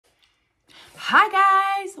Hi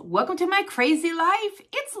guys, welcome to my crazy life.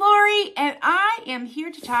 It's Lori and I am here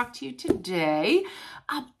to talk to you today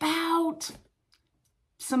about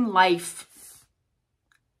some life.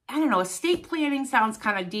 I don't know, estate planning sounds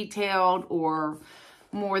kind of detailed or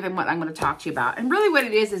more than what I'm going to talk to you about. And really what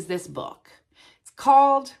it is this book. It's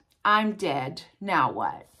called I'm Dead, Now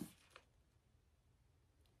What?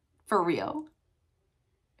 For real.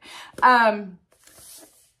 As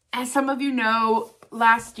some of you know,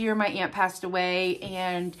 last year, my aunt passed away,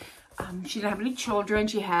 and she didn't have any children.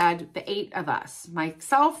 She had the 8 of us,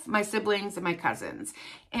 myself, my siblings, and my cousins.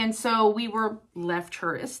 And so we were left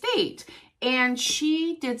her estate. And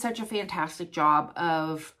she did such a fantastic job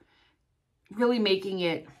of really making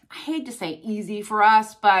it, I hate to say easy for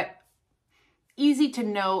us, but easy to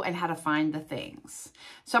know and how to find the things.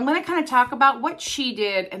 So I'm going to kind of talk about what she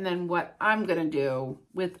did and then what I'm going to do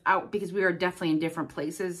because we are definitely in different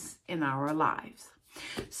places in our lives.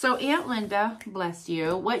 So Aunt Linda, bless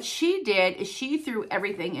you, what she did is she threw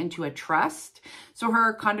everything into a trust. So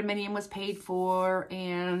her condominium was paid for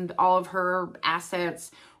and all of her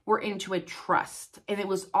assets were into a trust, and it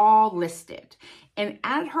was all listed. And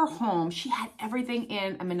at her home, she had everything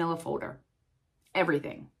in a manila folder.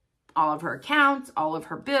 Everything. All of her accounts, all of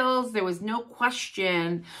her bills. There was no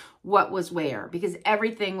question what was where because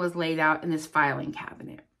everything was laid out in this filing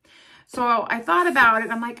cabinet. So I thought about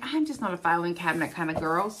it. I'm like, I'm just not a filing cabinet kind of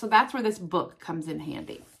girl. So that's where this book comes in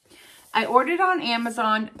handy. I ordered it on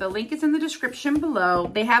Amazon. The link is in the description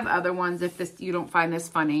below. They have other ones if you don't find this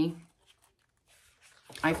funny.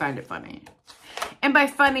 I find it funny. And by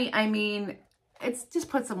funny, I mean, it's just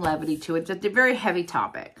put some levity to it. It's a very heavy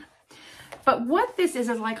topic. But what this is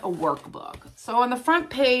like a workbook. So on the front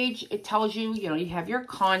page, it tells you, you have your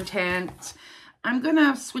content. I'm going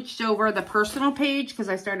to switch over the personal page because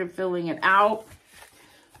I started filling it out.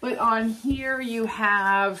 But on here you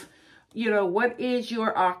have, what is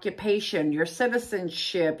your occupation, your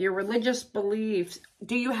citizenship, your religious beliefs.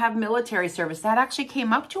 Do you have military service? That actually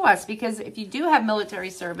came up to us because if you do have military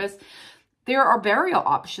service, there are burial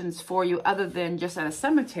options for you other than just at a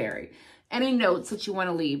cemetery. Any notes that you want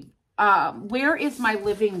to leave. Where is my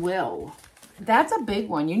living will? That's a big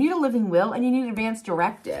one. You need a living will and you need advance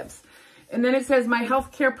directives. And then it says my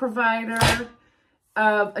healthcare provider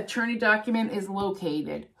attorney document is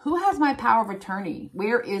located. Who has my power of attorney?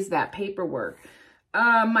 Where is that paperwork?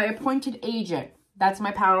 My appointed agent. That's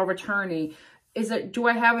my power of attorney. Do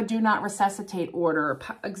I have a do not resuscitate order?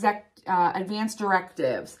 Advance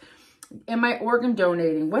directives. Am I organ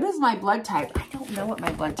donating? What is my blood type? I don't know what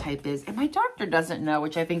my blood type is. And my doctor doesn't know,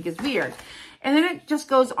 which I think is weird. And then it just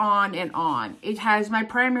goes on and on. It has my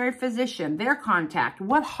primary physician, their contact.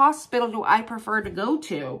 What hospital do I prefer to go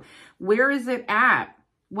to? Where is it at?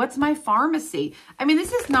 What's my pharmacy? I mean,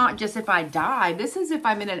 this is not just if I die. This is if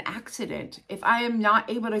I'm in an accident. If I am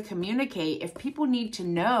not able to communicate. If people need to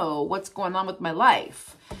know what's going on with my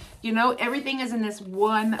life. Everything is in this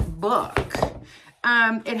one book.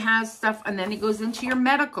 It has stuff, and then it goes into your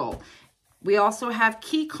medical. We also have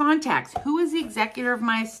key contacts. Who is the executor of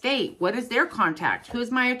my estate? What is their contact? Who is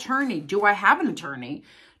my attorney? Do I have an attorney?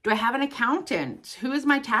 Do I have an accountant? Who is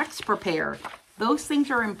my tax preparer? Those things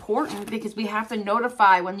are important because we have to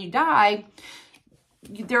notify when you die.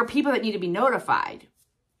 There are people that need to be notified.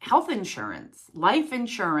 Health insurance, life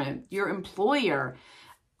insurance, your employer.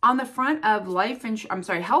 On the front of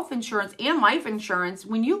health insurance and life insurance,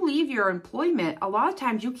 when you leave your employment, a lot of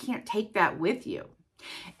times you can't take that with you.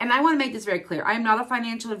 And I want to make this very clear. I am not a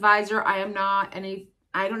financial advisor. I don't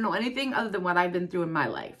know anything other than what I've been through in my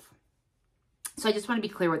life. So I just want to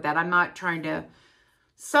be clear with that. I'm not trying to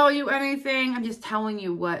sell you anything. I'm just telling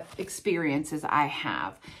you what experiences I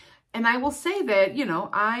have. And I will say that,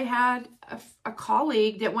 I had a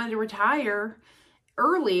colleague that wanted to retire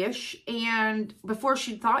early-ish, and before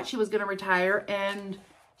she thought she was going to retire, and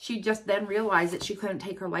she just then realized that she couldn't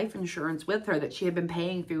take her life insurance with her that she had been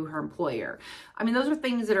paying through her employer. I mean, those are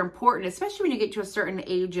things that are important, especially when you get to a certain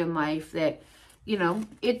age in life that,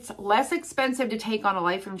 it's less expensive to take on a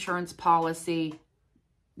life insurance policy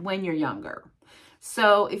when you're younger.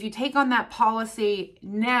 So if you take on that policy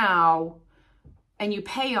now and you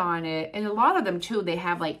pay on it, and a lot of them too, they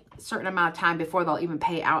have like a certain amount of time before they'll even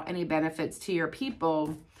pay out any benefits to your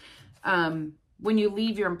people. When you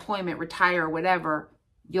leave your employment, retire, or whatever,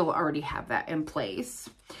 you'll already have that in place.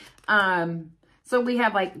 So we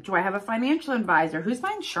have do I have a financial advisor? Who's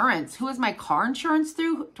my insurance? Who is my car insurance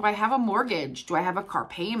through? Do I have a mortgage? Do I have a car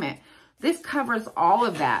payment? This covers all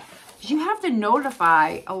of that. You have to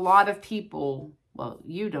notify a lot of people well,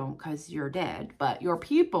 you don't because you're dead, but your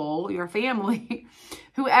people, your family,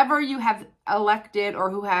 whoever you have elected or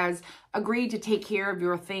who has agreed to take care of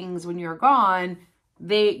your things when you're gone,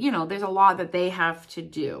 they, you know, there's a lot that they have to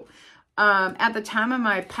do. At the time of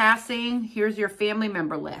my passing, here's your family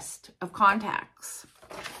member list of contacts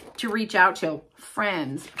to reach out to: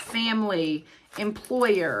 friends, family,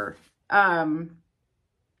 employer, because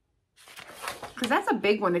that's a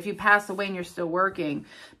big one if you pass away and you're still working.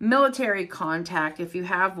 Military contact if you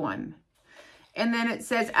have one. And then it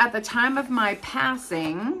says, at the time of my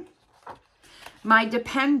passing, my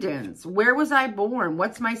dependents. Where was I born?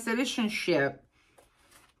 What's my citizenship?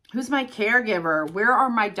 Who's my caregiver? Where are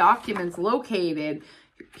my documents located?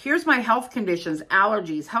 Here's my health conditions,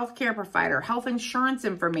 allergies, healthcare provider, health insurance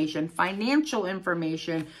information, financial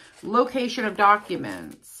information, location of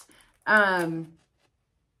documents.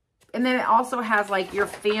 And then it also has like your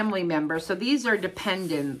family members. So these are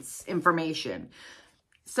dependents information.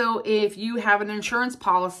 So if you have an insurance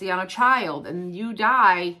policy on a child and you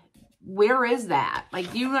die, where is that? Like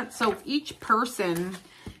so each person,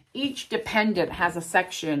 each dependent has a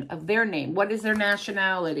section of their name. What is their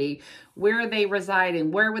nationality? Where are they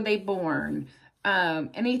residing? Where were they born?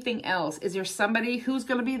 Anything else? Is there somebody who's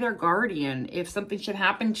going to be their guardian if something should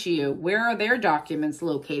happen to you? Where are their documents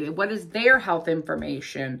located? What is their health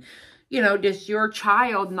information? You know, does your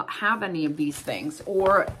child not have any of these things?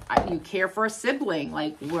 Or you care for a sibling,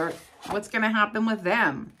 like what's going to happen with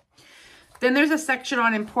them? Then there's a section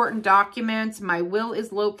on important documents. My will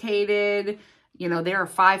is located. You know, there are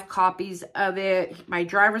 5 copies of it. My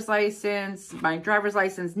driver's license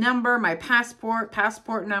number, my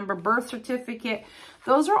passport number, birth certificate.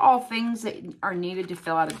 Those are all things that are needed to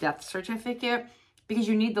fill out a death certificate because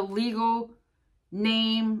you need the legal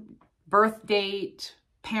name, birth date,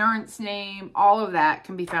 parent's name. All of that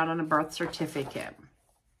can be found on a birth certificate.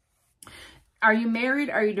 Are you married?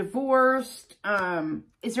 Are you divorced?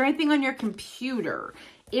 Is there anything on your computer?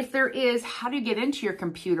 If there is, how do you get into your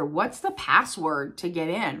computer? What's the password to get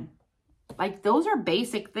in? Like, those are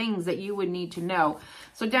basic things that you would need to know.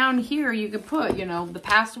 So down here, you could put, you know, the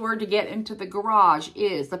password to get into the garage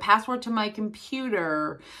is the password to my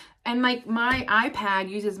computer. And like my iPad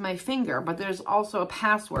uses my finger, but there's also a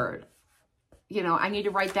password. You know, I need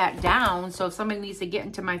to write that down. So if somebody needs to get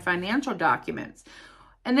into my financial documents.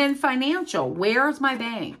 And then financial, where's my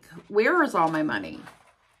bank? Where is all my money?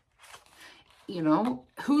 You know,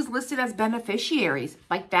 who's listed as beneficiaries?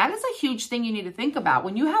 Like, that is a huge thing you need to think about.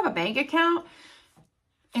 When you have a bank account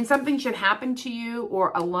and something should happen to you,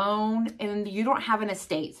 or a loan, and you don't have an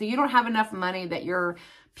estate, so you don't have enough money that your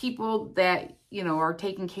people that, you know, are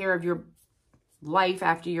taking care of your life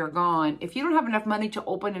after you're gone, if you don't have enough money to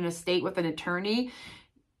open an estate with an attorney,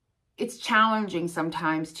 it's challenging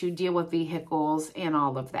sometimes to deal with vehicles and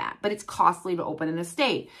all of that, but it's costly to open an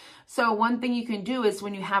estate. So one thing you can do is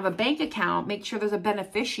when you have a bank account, make sure there's a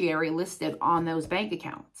beneficiary listed on those bank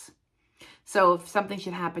accounts. So if something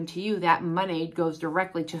should happen to you, that money goes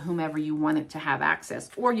directly to whomever you want it to have access,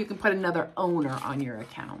 or you can put another owner on your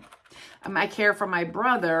account. I care for my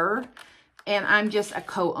brother, and I'm just a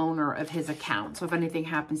co-owner of his account. So if anything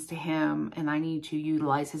happens to him and I need to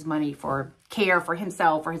utilize his money for care for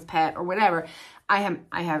himself or his pet or whatever, I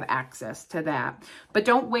have access to that. But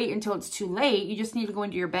don't wait until it's too late. You just need to go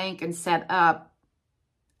into your bank and set up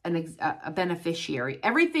a beneficiary.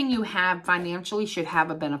 Everything you have financially should have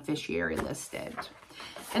a beneficiary listed.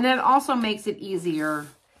 And that also makes it easier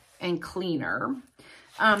and cleaner.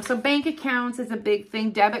 So bank accounts is a big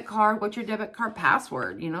thing. Debit card, what's your debit card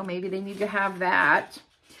password? You know, maybe they need to have that.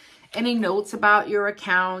 Any notes about your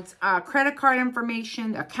accounts, credit card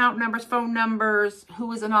information, account numbers, phone numbers,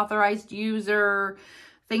 who is an authorized user,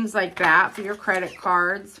 things like that for your credit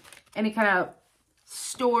cards. Any kind of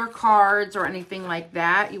store cards or anything like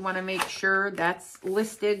that, you want to make sure that's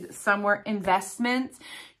listed somewhere. Investments.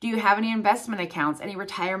 Do you have any investment accounts, any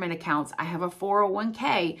retirement accounts? I have a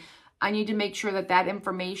 401k. I need to make sure that that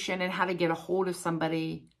information and how to get a hold of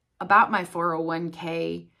somebody about my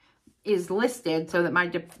 401k is listed so that my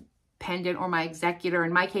dependent or my executor,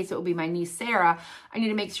 in my case, it will be my niece, Sarah. I need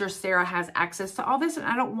to make sure Sarah has access to all this, and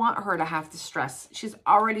I don't want her to have to stress. She's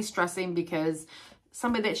already stressing because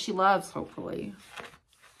somebody that she loves, hopefully,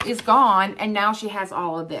 is gone, and now she has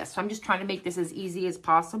all of this. So I'm just trying to make this as easy as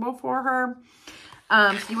possible for her.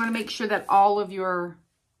 So you want to make sure that all of your,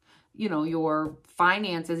 you know, your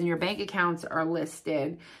finances and your bank accounts are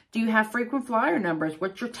listed. Do you have frequent flyer numbers?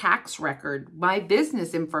 What's your tax record? My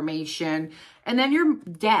business information. And then your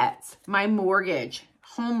debts, my mortgage,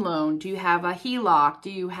 home loan? Do you have a HELOC?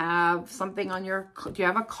 Do you have something on your, do you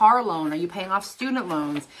have a car loan? Are you paying off student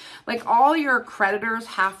loans? Like all your creditors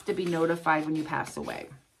have to be notified when you pass away.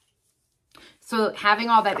 So having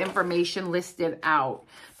all that information listed out,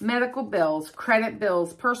 medical bills, credit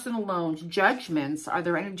bills, personal loans, judgments. Are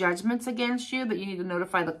there any judgments against you that you need to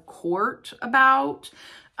notify the court about?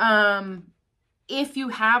 If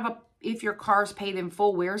your car's paid in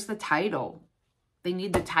full, where's the title? They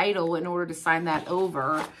need the title in order to sign that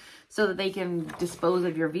over so that they can dispose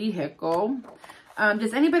of your vehicle.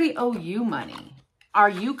 Does anybody owe you money? Are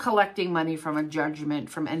you collecting money from a judgment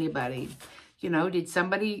from anybody? You know,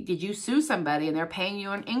 did you sue somebody and they're paying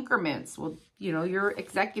you in increments? Well, you know, your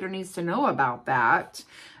executor needs to know about that.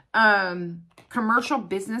 Commercial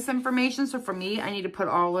business information. So for me, I need to put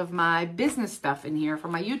all of my business stuff in here for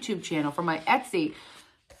my YouTube channel, for my Etsy.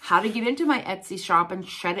 How to get into my Etsy shop and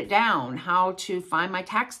shut it down. How to find my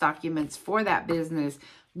tax documents for that business.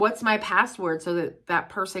 What's my password so that that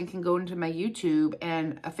person can go into my YouTube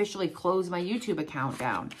and officially close my YouTube account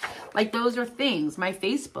down. Like those are things. My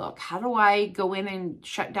Facebook. How do I go in and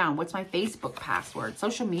shut down? What's my Facebook password?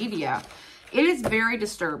 Social media. It is very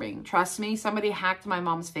disturbing. Trust me, somebody hacked my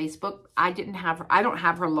mom's Facebook. I don't have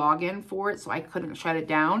her login for it, so I couldn't shut it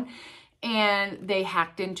down. And they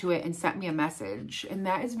hacked into it and sent me a message. And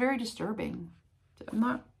that is very disturbing.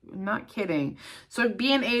 I'm not kidding. So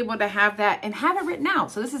being able to have that and have it written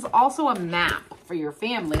out. So this is also a map for your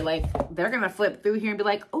family. Like they're going to flip through here and be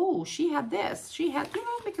like, oh, she had this. She had, you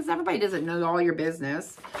know, because everybody doesn't know all your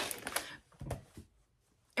business.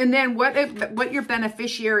 And then what your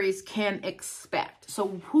beneficiaries can expect.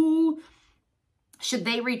 So who should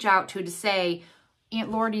they reach out to say, Aunt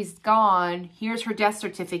Lordy's gone. Here's her death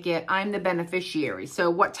certificate. I'm the beneficiary. So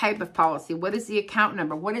what type of policy? What is the account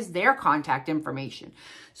number? What is their contact information?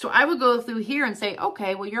 So I would go through here and say,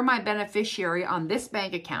 okay, well, you're my beneficiary on this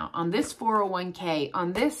bank account, on this 401k,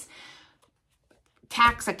 on this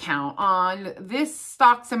tax account, on this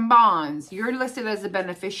stocks and bonds. You're listed as a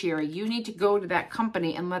beneficiary. You need to go to that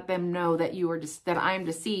company and let them know that that I am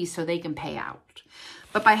deceased so they can pay out.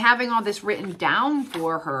 But by having all this written down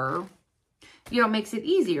for her, you know, it makes it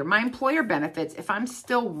easier. My employer benefits, if I'm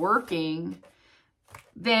still working,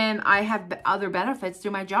 then I have other benefits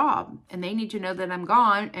through my job. And they need to know that I'm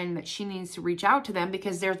gone and that she needs to reach out to them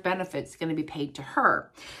because there's benefits going to be paid to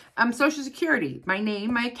her. Social Security, my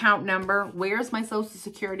name, my account number, where's my Social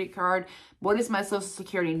Security card, what is my Social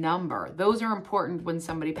Security number? Those are important when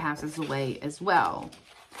somebody passes away as well.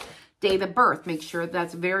 Date of birth, make sure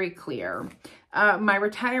that's very clear. My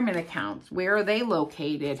retirement accounts, where are they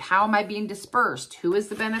located? How am I being dispersed? Who is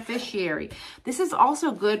the beneficiary? This is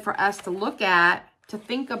also good for us to look at, to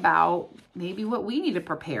think about maybe what we need to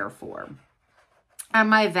prepare for.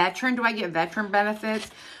 Am I a veteran? Do I get veteran benefits?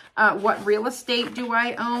 What real estate do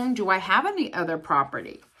I own? Do I have any other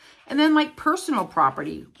property? And then like personal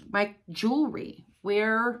property, my jewelry,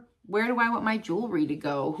 where do I want my jewelry to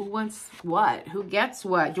go? Who wants what? Who gets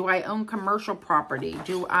what? Do I own commercial property?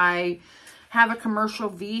 Do I have a commercial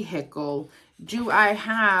vehicle? Do I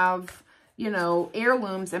have, you know,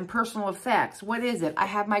 heirlooms and personal effects? What is it? I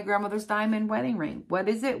have my grandmother's diamond wedding ring. What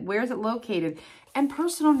is it? Where is it located? And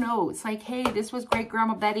personal notes like, hey, this was great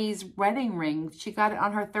grandma Betty's wedding ring. She got it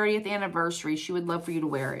on her 30th anniversary. She would love for you to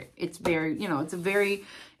wear it. It's very, you know, it's very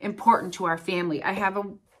important to our family. I have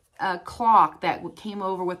a clock that came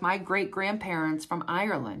over with my great grandparents from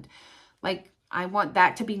Ireland. Like, I want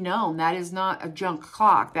that to be known. That is not a junk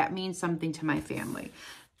clock. That means something to my family.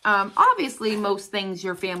 Obviously, most things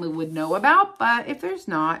your family would know about, but if there's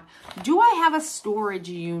not, do I have a storage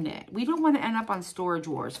unit? We don't want to end up on storage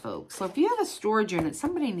wars, folks. So if you have a storage unit,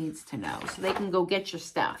 somebody needs to know so they can go get your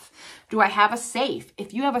stuff. Do I have a safe?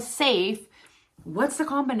 If you have a safe, what's the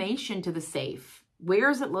combination to the safe? Where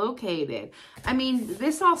is it located? I mean,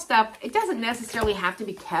 this all stuff, it doesn't necessarily have to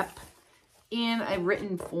be kept in a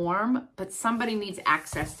written form, but somebody needs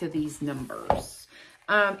access to these numbers.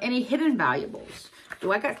 Any hidden valuables?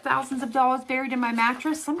 Do I got thousands of dollars buried in my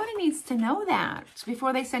mattress? Somebody needs to know that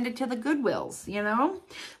before they send it to the Goodwills, you know?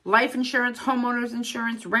 Life insurance, homeowners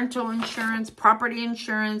insurance, rental insurance, property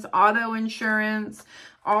insurance, auto insurance,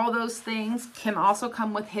 all those things can also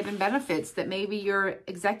come with hidden benefits that maybe your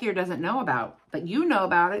executor doesn't know about, but you know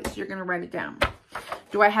about it, so you're going to write it down.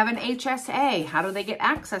 Do I have an HSA? How do they get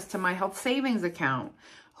access to my health savings account?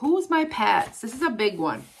 Who's my pets? This is a big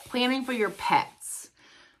one. Planning for your pets.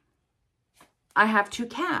 I have 2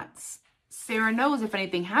 cats. Sarah knows if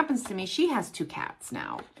anything happens to me, she has 2 cats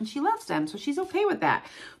now. And she loves them, so she's okay with that.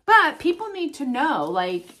 But people need to know,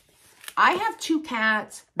 like, I have 2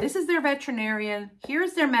 cats. This is their veterinarian.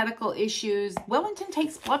 Here's their medical issues. Wellington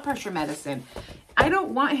takes blood pressure medicine. I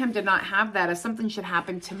don't want him to not have that if something should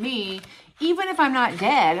happen to me. Even if I'm not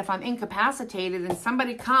dead, if I'm incapacitated and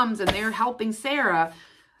somebody comes and they're helping Sarah,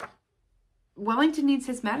 Wellington needs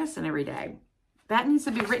his medicine every day. That needs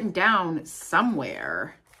to be written down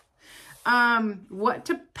somewhere. What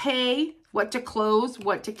to pay, what to close,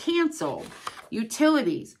 what to cancel.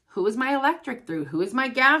 Utilities. Who is my electric through? Who is my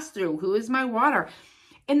gas through? Who is my water?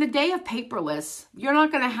 In the day of paperless, you're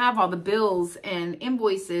not going to have all the bills and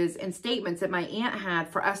invoices and statements that my aunt had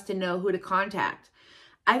for us to know who to contact.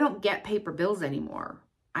 I don't get paper bills anymore.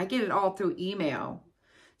 I get it all through email.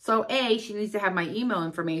 So A, she needs to have my email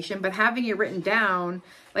information, but having it written down,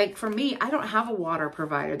 like for me, I don't have a water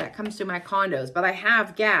provider that comes to my condos, but I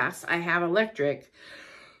have gas, I have electric.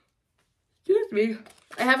 Excuse me.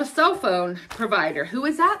 I have a cell phone provider. Who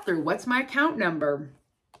is that through? What's my account number?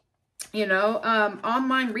 You know,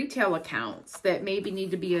 online retail accounts that maybe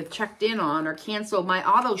need to be checked in on or cancel. My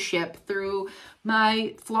auto ship through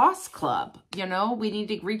my floss club. You know, we need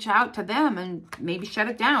to reach out to them and maybe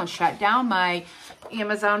shut down my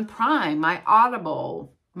Amazon Prime, my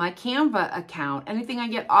Audible, my Canva account, anything I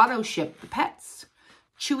get auto shipped, the pets,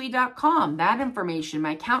 Chewy.com, that information,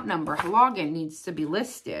 my account number, login needs to be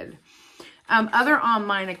listed. Other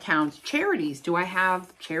online accounts, charities. Do I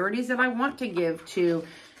have charities that I want to give to?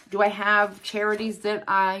 Do I have charities that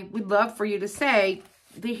I would love for you to say,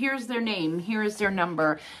 here's their name, here's their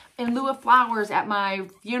number. In lieu of flowers at my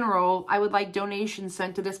funeral, I would like donations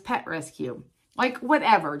sent to this pet rescue. Like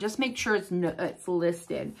whatever, just make sure it's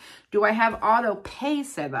listed. Do I have auto pay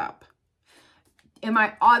set up? Am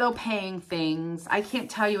I auto paying things? I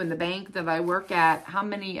can't tell you in the bank that I work at how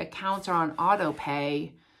many accounts are on auto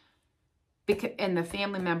pay. And the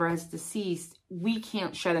family member has deceased, we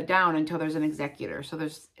can't shut it down until there's an executor. So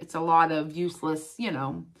it's a lot of useless, you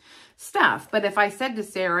know, stuff. But if I said to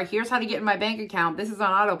Sarah, here's how to get in my bank account, this is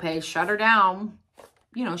on auto pay, shut her down,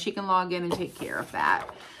 you know, she can log in and take care of that.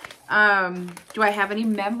 Do I have any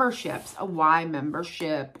memberships, a Y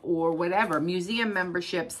membership or whatever, museum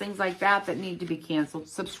memberships, things like that need to be canceled,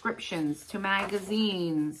 subscriptions to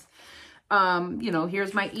magazines. You know,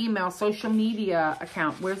 here's my email, social media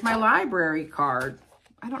account. Where's my library card?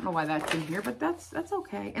 I don't know why that's in here, but that's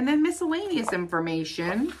okay. And then miscellaneous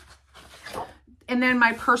information. And then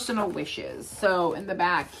my personal wishes. So in the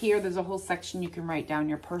back here, there's a whole section you can write down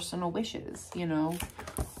your personal wishes. You know,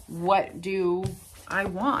 what do I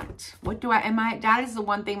want? What do I, that is the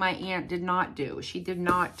one thing my aunt did not do. She did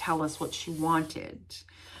not tell us what she wanted.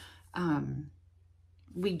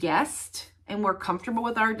 We guessed. And we're comfortable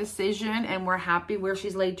with our decision and we're happy where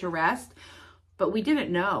she's laid to rest. But we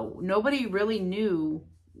didn't know. Nobody really knew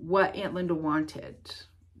what Aunt Linda wanted.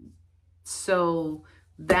 So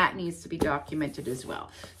that needs to be documented as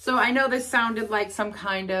well. So I know this sounded like some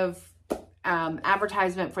kind of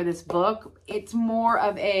advertisement for this book. It's more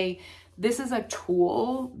of this is a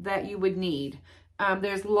tool that you would need.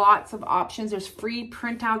 There's lots of options. There's free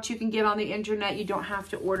printouts you can get on the internet. You don't have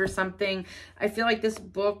to order something. I feel like this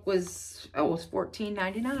book was, it was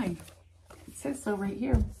 $14.99. It says so right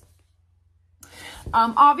here.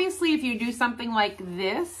 Obviously, if you do something like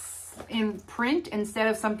this in print instead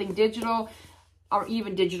of something digital or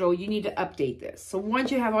even digital, you need to update this. So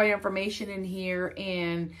once you have all your information in here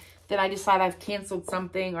and then I decide I've canceled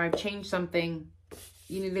something or I've changed something,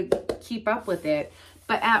 you need to keep up with it.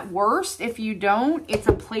 But at worst, if you don't, it's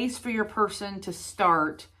a place for your person to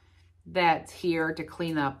start that's here to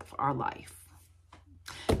clean up our life.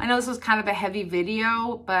 I know this was kind of a heavy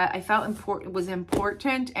video, but I felt it was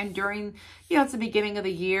important. And during, you know, it's the beginning of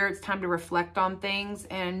the year. It's time to reflect on things.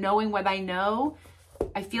 And knowing what I know,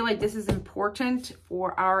 I feel like this is important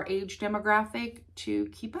for our age demographic to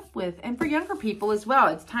keep up with. And for younger people as well.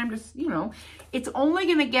 It's time to, you know, it's only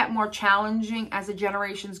going to get more challenging as the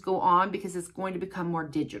generations go on because it's going to become more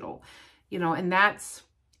digital. You know, and that's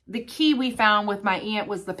the key we found with my aunt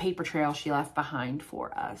was the paper trail she left behind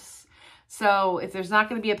for us. So if there's not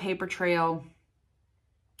going to be a paper trail,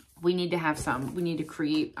 we need to have some. We need to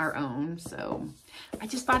create our own. So I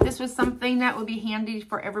just thought this was something that would be handy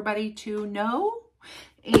for everybody to know.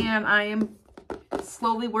 And I am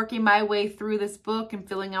slowly working my way through this book and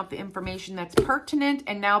filling out the information that's pertinent.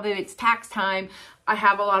 And now that it's tax time, I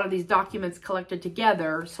have a lot of these documents collected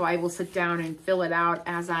together. So I will sit down and fill it out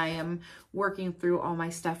as I am working through all my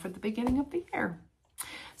stuff for the beginning of the year.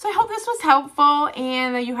 So I hope this was helpful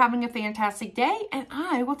and that you're having a fantastic day. And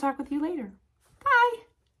I will talk with you later. Bye.